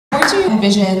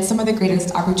envision some of the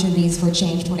greatest opportunities for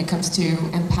change when it comes to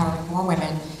empowering more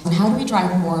women? And how do we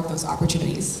drive more of those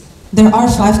opportunities? There are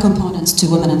 5 components to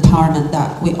women empowerment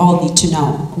that we all need to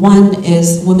know. 1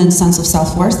 is women's sense of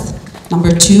self-worth.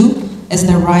 Number 2 is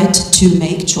their right to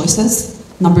make choices.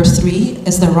 Number 3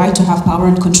 is their right to have power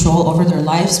and control over their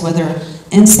lives, whether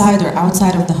inside or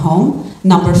outside of the home.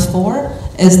 Number 4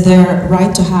 is their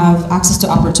right to have access to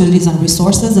opportunities and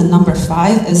resources. And number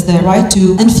 5 is their right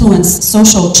to influence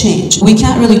social change. We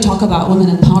can't really talk about women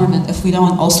empowerment if we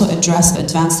don't also address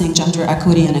advancing gender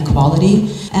equity and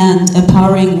equality and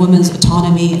empowering women's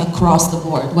autonomy across the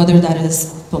board, whether that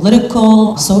is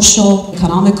political, social,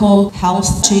 economical,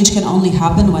 health. Change can only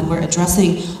happen when we're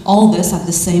addressing all this at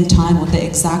the same time with the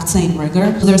exact same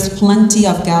rigor. There's plenty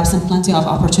of gaps and plenty of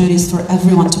opportunities for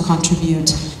everyone to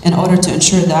contribute in order to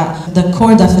ensure that the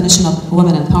core definition of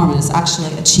women empowerment is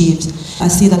actually achieved. I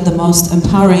see that the most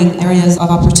empowering areas of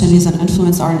opportunities and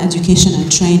influence are in education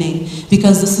and training,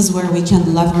 because this is where we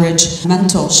can leverage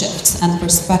mental shifts and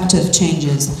perspective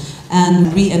changes and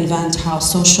reinvent how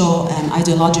social and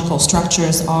ideological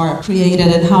structures are created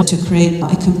and how to create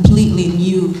a completely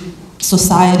new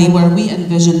society where we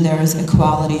envision there is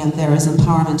equality and there is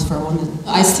empowerment for women.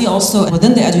 I see also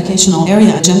within the educational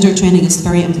area, gender training is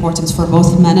very important for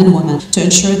both men and women to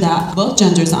ensure that both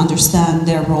genders understand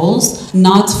their roles,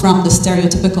 not from the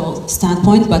stereotypical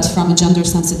standpoint, but from a gender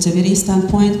sensitivity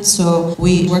standpoint. So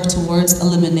we work towards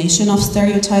elimination of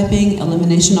stereotyping,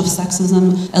 elimination of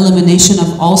sexism, elimination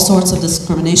of all sorts of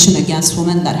discrimination against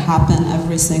women that happen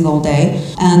every single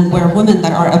day. And where women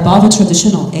that are above a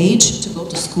traditional age to go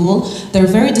to school, they're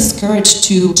very discouraged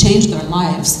to change their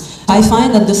lives. I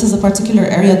find that this is a particular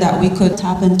area that we could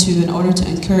tap into in order to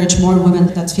encourage more women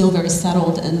that feel very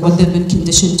settled in what they've been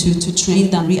conditioned to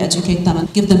train them, re-educate them,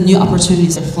 and give them new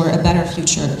opportunities for a better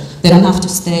future. They don't have to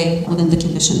stay within the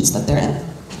conditions that they're in.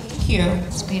 Thank you.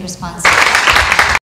 That's a great response.